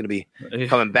hotel room. He's going to be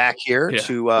coming back here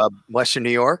to Western New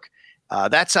York.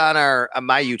 That's on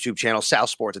my YouTube channel, Sal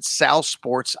Sports. It's Sal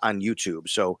Sports on YouTube.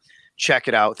 So check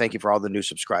it out. Thank you for all the new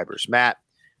subscribers. Matt,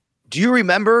 do you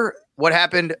remember what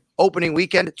happened opening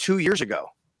weekend 2 years ago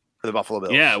for the Buffalo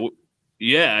Bills?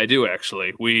 Yeah, I do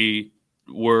actually.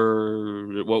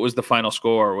 What was the final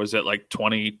score? Was it like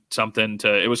 20 something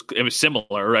to it was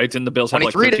similar, right? Didn't the Bills have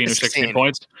like 15 or 16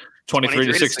 points? 23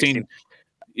 to 16.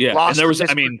 Yeah. Lost and there was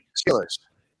Steelers.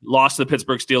 Lost to the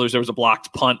Pittsburgh Steelers. There was a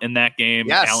blocked punt in that game.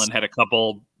 Yes. Allen had a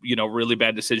couple, really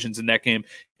bad decisions in that game.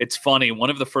 It's funny. One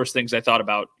of the first things I thought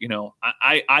about,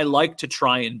 I like to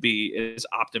try and be as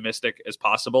optimistic as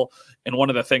possible. And one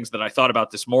of the things that I thought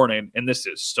about this morning, and this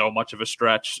is so much of a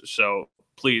stretch, so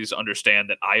please understand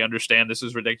that I understand this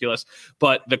is ridiculous,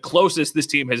 but the closest this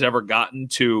team has ever gotten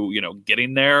to,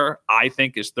 getting there, I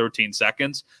think is 13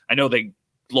 seconds. I know they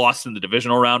lost in the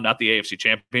divisional round, not the AFC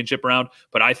championship round,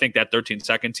 but I think that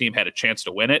 13-second team had a chance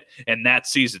to win it. And that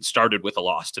season started with a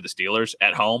loss to the Steelers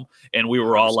at home. And we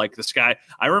were all like, this guy,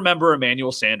 I remember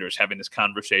Emmanuel Sanders having this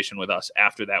conversation with us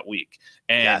after that week.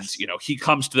 And, he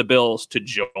comes to the Bills to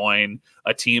join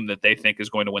a team that they think is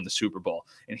going to win the Super Bowl.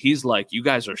 And he's like, you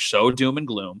guys are so doom and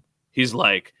gloom. He's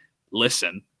like,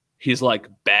 listen,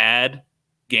 bad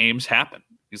games happen.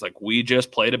 He's like, we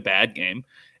just played a bad game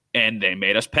and they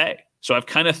made us pay. So I've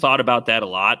kind of thought about that a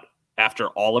lot after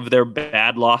all of their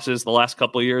bad losses the last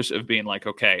couple of years of being like,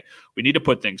 okay, we need to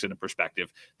put things into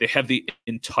perspective. They have the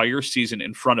entire season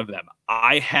in front of them.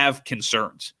 I have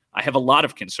concerns. I have a lot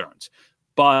of concerns.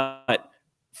 But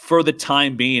for the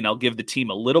time being, I'll give the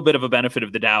team a little bit of a benefit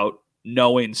of the doubt,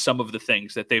 knowing some of the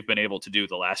things that they've been able to do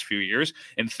the last few years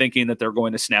and thinking that they're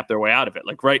going to snap their way out of it.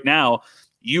 Like right now,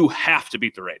 you have to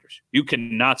beat the Raiders. You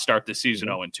cannot start the season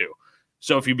 0-2.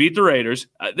 So if you beat the Raiders,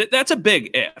 that's a big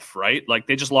if, right? Like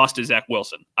they just lost to Zach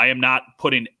Wilson. I am not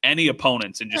putting any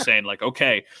opponents and just saying like,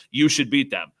 okay, you should beat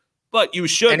them, but you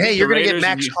should. And hey, you're going to get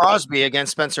Max Crosby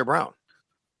against Spencer Brown.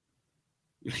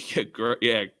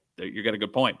 Yeah, you got a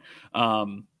good point. So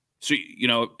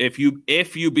if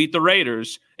you beat the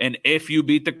Raiders and if you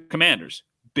beat the Commanders,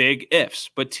 big ifs,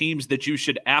 but teams that you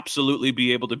should absolutely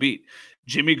be able to beat: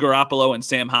 Jimmy Garoppolo and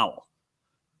Sam Howell.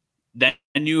 Then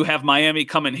you have Miami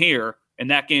coming here. And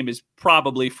that game is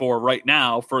probably for right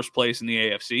now first place in the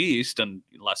AFC East,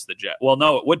 unless the Jets. Well,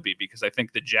 no, it would be because I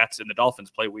think the Jets and the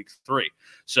Dolphins play week 3.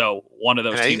 So one of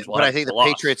those teams will have I think the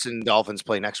Patriots and Dolphins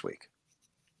play next week.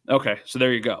 Okay, so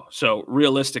there you go. So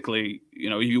realistically,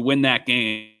 you win that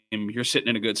game, you're sitting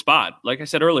in a good spot. Like I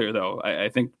said earlier, though, I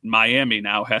think Miami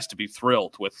now has to be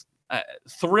thrilled with.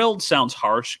 Thrilled sounds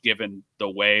harsh given the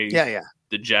way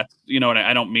the Jets. And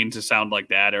I don't mean to sound like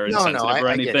that or insensitive or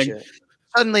anything. I get you.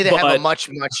 Suddenly they have a much,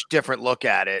 much different look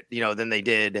at it, than they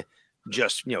did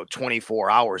just, 24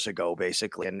 hours ago,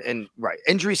 basically. And right.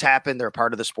 Injuries happen. They're a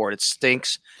part of the sport. It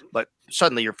stinks. But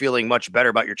suddenly you're feeling much better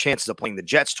about your chances of playing the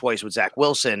Jets twice with Zach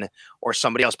Wilson or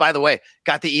somebody else. By the way,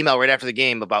 got the email right after the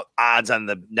game about odds on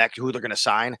the next, who they're going to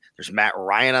sign. There's Matt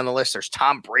Ryan on the list. There's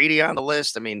Tom Brady on the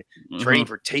list. I mean, trading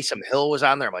for Taysom Hill was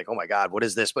on there. I'm like, oh my God, what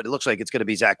is this? But it looks like it's going to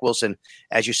be Zach Wilson.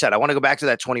 As you said, I want to go back to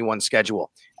that 21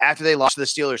 schedule. After they lost to the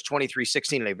Steelers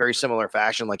 23-16 in a very similar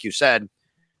fashion, like you said,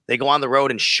 they go on the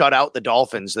road and shut out the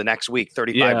Dolphins the next week,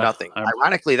 35-0.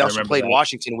 Ironically, they also played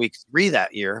Washington week 3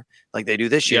 that year, like they do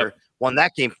this year. Won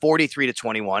that game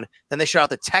 43-21. Then they shut out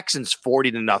the Texans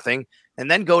 40-0. and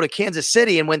then go to Kansas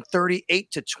City and win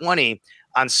 38-20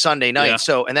 on Sunday night. Yeah.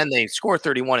 So, and then they score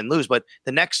 31 and lose, but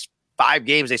the next 5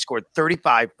 games, they scored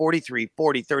 35, 43,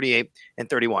 40, 38, and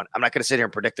 31. I'm not going to sit here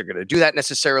and predict they're going to do that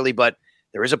necessarily, but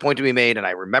there is a point to be made. And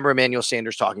I remember Emmanuel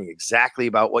Sanders talking exactly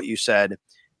about what you said.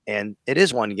 And it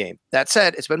is one game. That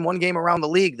said, it's been one game around the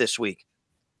league this week.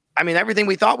 I mean, everything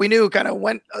we thought we knew kind of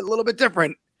went a little bit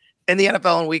different in the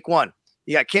NFL in week 1.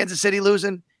 You got Kansas City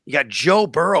losing. You got Joe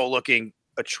Burrow looking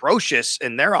atrocious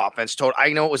in their offense. I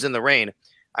know it was in the rain.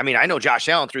 I mean, I know Josh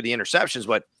Allen threw the interceptions,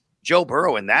 but Joe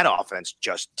Burrow in that offense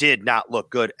just did not look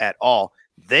good at all.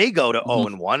 They go to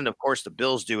 0-1, and of course the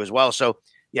Bills do as well. So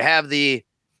you have the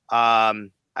I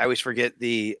always forget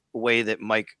the way that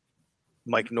Mike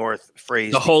North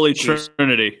phrased the Holy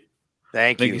Trinity.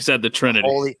 Thank you. I think he said the Trinity.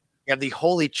 You have the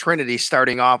Holy Trinity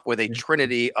starting off with a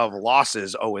trinity of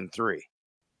losses, 0-3.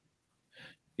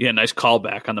 Yeah, nice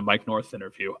callback on the Mike North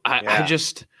interview.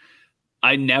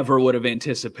 I never would have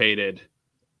anticipated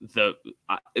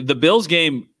the Bills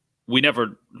game. We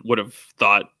never would have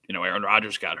thought, Aaron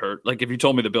Rodgers got hurt. Like if you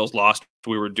told me the Bills lost,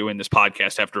 we were doing this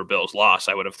podcast after a Bills loss,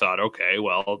 I would have thought, okay,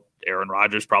 well, Aaron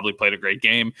Rodgers probably played a great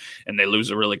game and they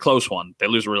lose a really close one. But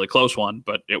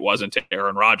it wasn't to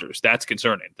Aaron Rodgers. That's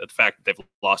concerning. The fact that they've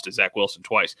lost to Zach Wilson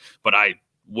twice. But I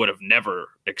would have never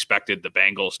expected the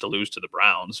Bengals to lose to the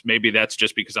Browns. Maybe that's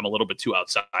just because I'm a little bit too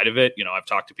outside of it. I've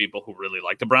talked to people who really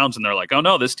like the Browns and they're like, oh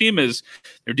no, this team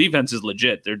their defense is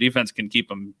legit. Their defense can keep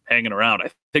them hanging around.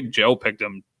 I think Joe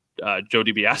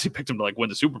DiBiase picked them to win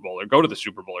the Super Bowl or go to the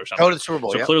Super Bowl or something. Go to the Super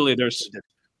Bowl. So clearly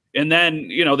and then,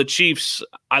 the Chiefs,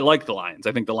 I like the Lions.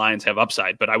 I think the Lions have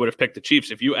upside, but I would have picked the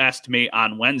Chiefs. If you asked me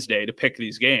on Wednesday to pick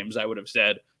these games, I would have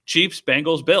said Chiefs,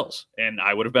 Bengals, Bills, and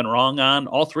I would have been wrong on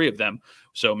all 3 of them.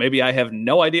 So maybe I have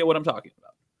no idea what I'm talking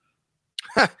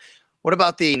about. What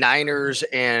about the Niners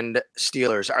and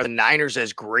Steelers? Are the Niners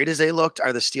as great as they looked?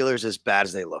 Are the Steelers as bad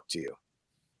as they look to you?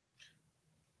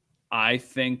 I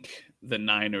think the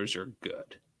Niners are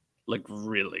good,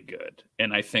 really good.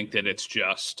 And I think that it's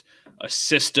just a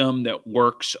system that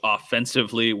works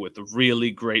offensively with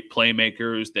really great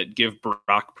playmakers that give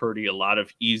Brock Purdy a lot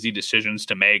of easy decisions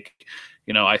to make.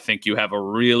 I think you have a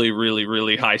really, really,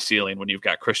 really high ceiling when you've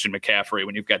got Christian McCaffrey,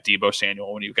 when you've got Deebo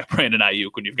Samuel, when you've got Brandon Ayuk,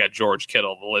 when you've got George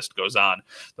Kittle, the list goes on.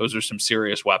 Those are some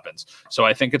serious weapons. So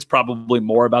I think it's probably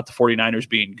more about the 49ers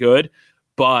being good,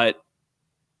 but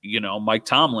Mike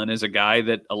Tomlin is a guy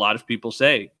that a lot of people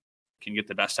say can get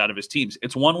the best out of his teams.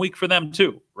 It's 1 week for them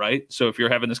too, right? So if you're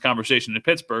having this conversation in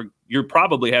Pittsburgh, you're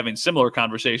probably having similar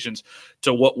conversations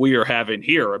to what we are having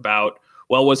here about,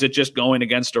 well, was it just going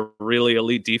against a really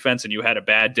elite defense and you had a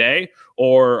bad day,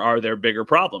 or are there bigger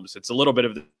problems? It's a little bit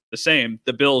of the same.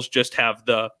 The Bills just have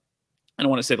I don't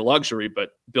want to say the luxury, but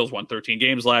Bills won 13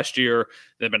 games last year.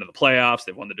 They've been to the playoffs.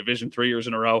 They've won the division 3 years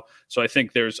in a row. So I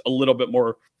think there's a little bit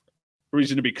more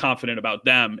reason to be confident about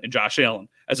them and Josh Allen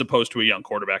as opposed to a young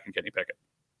quarterback in Kenny Pickett.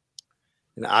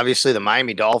 And obviously the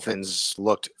Miami Dolphins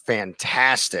looked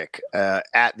fantastic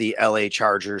at the LA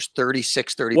Chargers,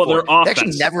 36-34. Well, their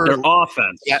offense. Their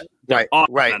offense. Yeah, right.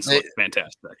 Right. Looked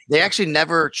fantastic. They actually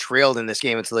never trailed in this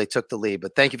game until they took the lead.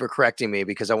 But thank you for correcting me,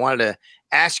 because I wanted to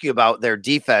ask you about their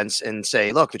defense and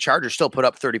say, look, the Chargers still put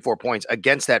up 34 points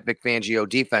against that Vic Fangio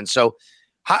defense. So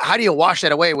how do you wash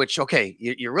that away? Which, okay,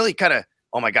 you're really kind of,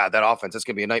 oh my God, that offense, it's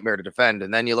going to be a nightmare to defend.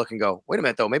 And then you look and go, wait a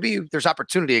minute, though, maybe there's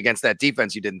opportunity against that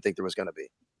defense you didn't think there was going to be.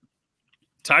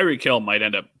 Tyreek Hill might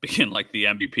end up being like the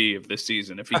MVP of this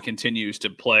season if he continues to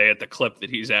play at the clip that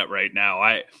he's at right now.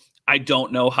 I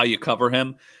don't know how you cover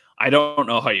him. I don't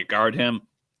know how you guard him.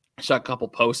 I saw a couple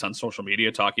posts on social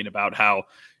media talking about how,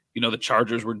 the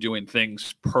Chargers were doing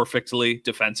things perfectly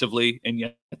defensively, and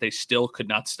yet they still could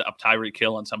not stop Tyreek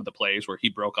Hill on some of the plays where he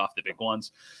broke off the big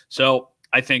ones. So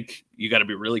I think you got to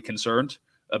be really concerned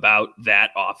about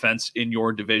that offense in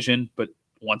your division. But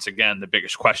once again, the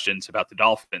biggest questions about the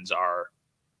Dolphins are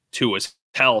Tua's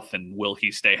health and will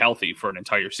he stay healthy for an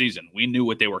entire season? We knew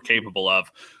what they were capable of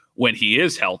when he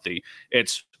is healthy.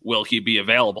 It's will he be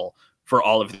available for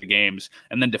all of the games?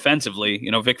 And then defensively,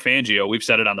 Vic Fangio, we've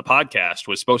said it on the podcast,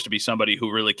 was supposed to be somebody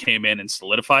who really came in and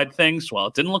solidified things. Well,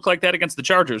 it didn't look like that against the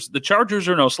Chargers. The Chargers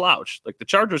are no slouch. The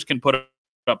Chargers can put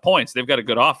up points. They've got a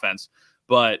good offense.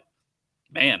 But,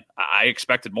 man, I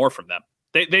expected more from them.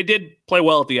 They did play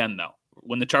well at the end, though.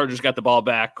 When the Chargers got the ball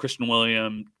back, Christian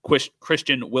Wilkins,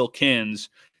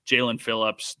 Jalen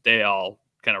Phillips, they all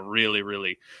kind of really,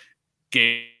 really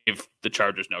gave the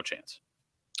Chargers no chance.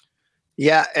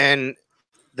 Yeah, and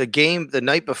the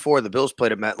night before the Bills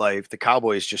played at MetLife, the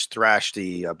Cowboys just thrashed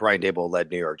the Brian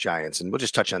Daboll-led New York Giants. And we'll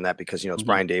just touch on that because, it's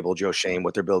Brian Daboll, Joe Shane,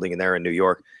 what they're building in there in New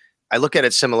York. I look at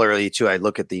it similarly, too. I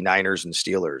look at the Niners and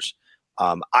Steelers.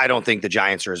 I don't think the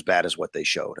Giants are as bad as what they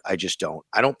showed. I just don't.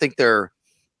 I don't think they're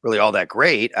really all that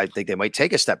great. I think they might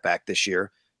take a step back this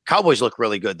year. Cowboys look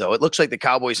really good, though. It looks like the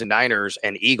Cowboys and Niners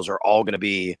and Eagles are all going to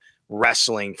be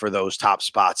wrestling for those top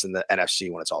spots in the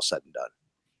NFC when it's all said and done.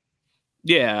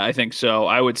 Yeah, I think so.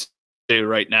 I would say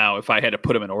right now, if I had to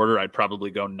put them in order, I'd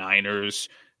probably go Niners,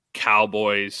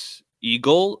 Cowboys,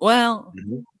 Eagle. Well,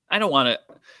 I don't want to.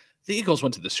 The Eagles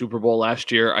went to the Super Bowl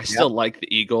last year. I still like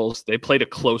the Eagles. They played a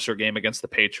closer game against the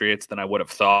Patriots than I would have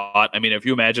thought. I mean, if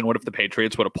you imagine what if the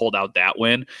Patriots would have pulled out that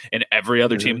win and every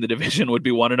other team in the division would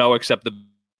be 1-0 except the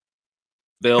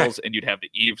Bills, and you'd have the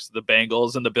Eves, the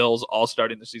Bengals, and the Bills all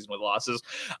starting the season with losses.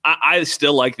 I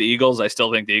still like the Eagles. I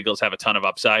still think the Eagles have a ton of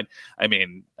upside. I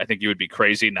mean, I think you would be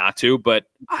crazy not to, but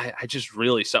I just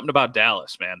really, something about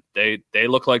Dallas, man. They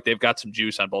look like they've got some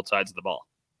juice on both sides of the ball.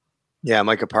 Yeah,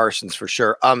 Micah Parsons for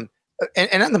sure. And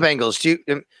on the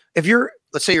Bengals, if you're,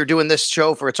 let's say you're doing this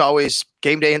show for It's Always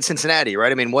Game Day in Cincinnati,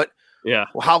 right? I mean,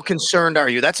 how concerned are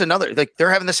you? That's another, like,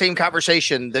 they're having the same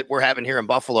conversation that we're having here in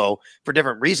Buffalo for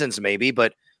different reasons, maybe,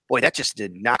 but boy, that just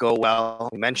did not go well.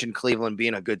 We mentioned Cleveland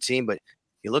being a good team, but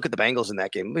you look at the Bengals in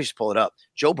that game. Let me just pull it up.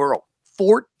 Joe Burrow,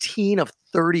 14 of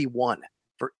 31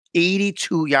 for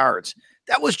 82 yards.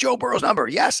 That was Joe Burrow's number.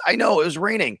 Yes, I know it was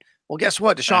raining. Well, guess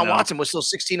what? Deshaun Watson was still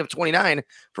 16 of 29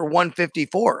 for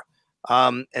 154.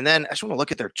 And then I just want to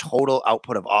look at their total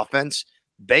output of offense.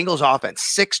 Bengals offense,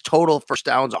 6 total first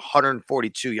downs,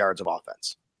 142 yards of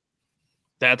offense.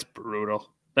 That's brutal.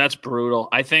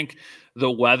 I think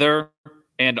the weather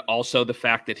and also the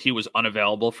fact that he was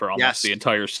unavailable for almost the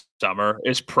entire summer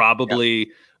is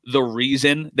probably the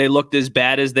reason they looked as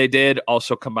bad as they did.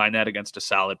 Also combine that against a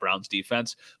solid Browns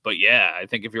defense. But yeah, I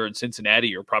think if you're in Cincinnati,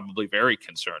 you're probably very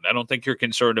concerned. I don't think you're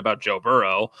concerned about Joe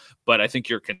Burrow, but I think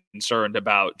you're concerned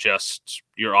about just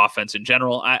your offense in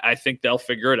general. I think they'll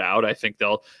figure it out.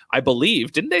 I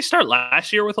believe, didn't they start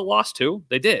last year with a loss too?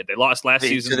 They did. They lost last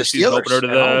season, the season opener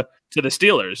to the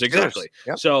Steelers. Exactly.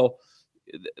 Yep. So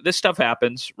this stuff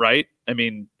happens, right? I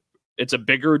mean, it's a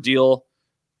bigger deal.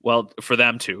 Well, for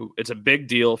them too, it's a big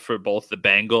deal for both the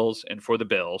Bengals and for the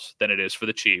Bills than it is for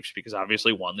the Chiefs, because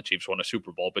obviously, one, the Chiefs won a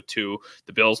Super Bowl, but two,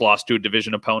 the Bills lost to a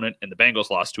division opponent and the Bengals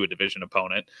lost to a division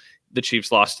opponent. The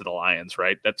Chiefs lost to the Lions,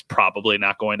 right? That's probably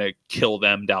not going to kill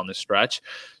them down the stretch.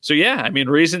 So yeah, I mean,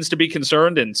 reasons to be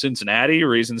concerned in Cincinnati,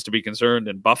 reasons to be concerned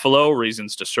in Buffalo,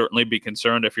 reasons to certainly be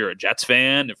concerned if you're a Jets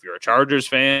fan, if you're a Chargers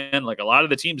fan, like a lot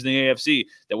of the teams in the AFC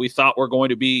that we thought were going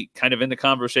to be kind of in the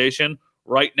conversation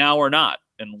right now or not.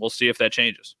 And we'll see if that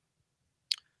changes.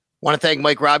 Want to thank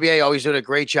Mike Rabier. Always doing a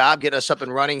great job getting us up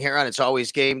and running here on It's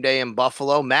Always Game Day in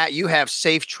Buffalo. Matt, you have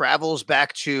safe travels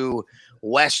back to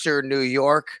Western New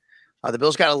York. The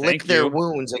Bills got to lick their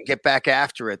wounds and get back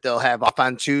after it. They'll have off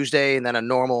on Tuesday and then a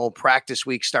normal practice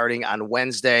week starting on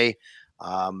Wednesday.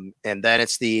 And then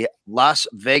it's the Las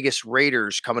Vegas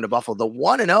Raiders coming to Buffalo. The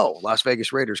 1-0 Las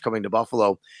Vegas Raiders coming to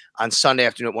Buffalo on Sunday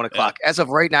afternoon at 1 o'clock. As of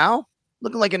right now,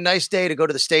 looking like a nice day to go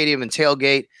to the stadium and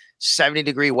tailgate.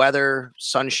 70-degree weather,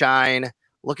 sunshine,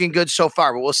 looking good so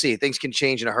far, but we'll see. Things can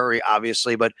change in a hurry,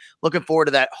 obviously, but looking forward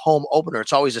to that home opener.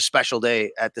 It's always a special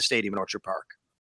day at the stadium in Orchard Park.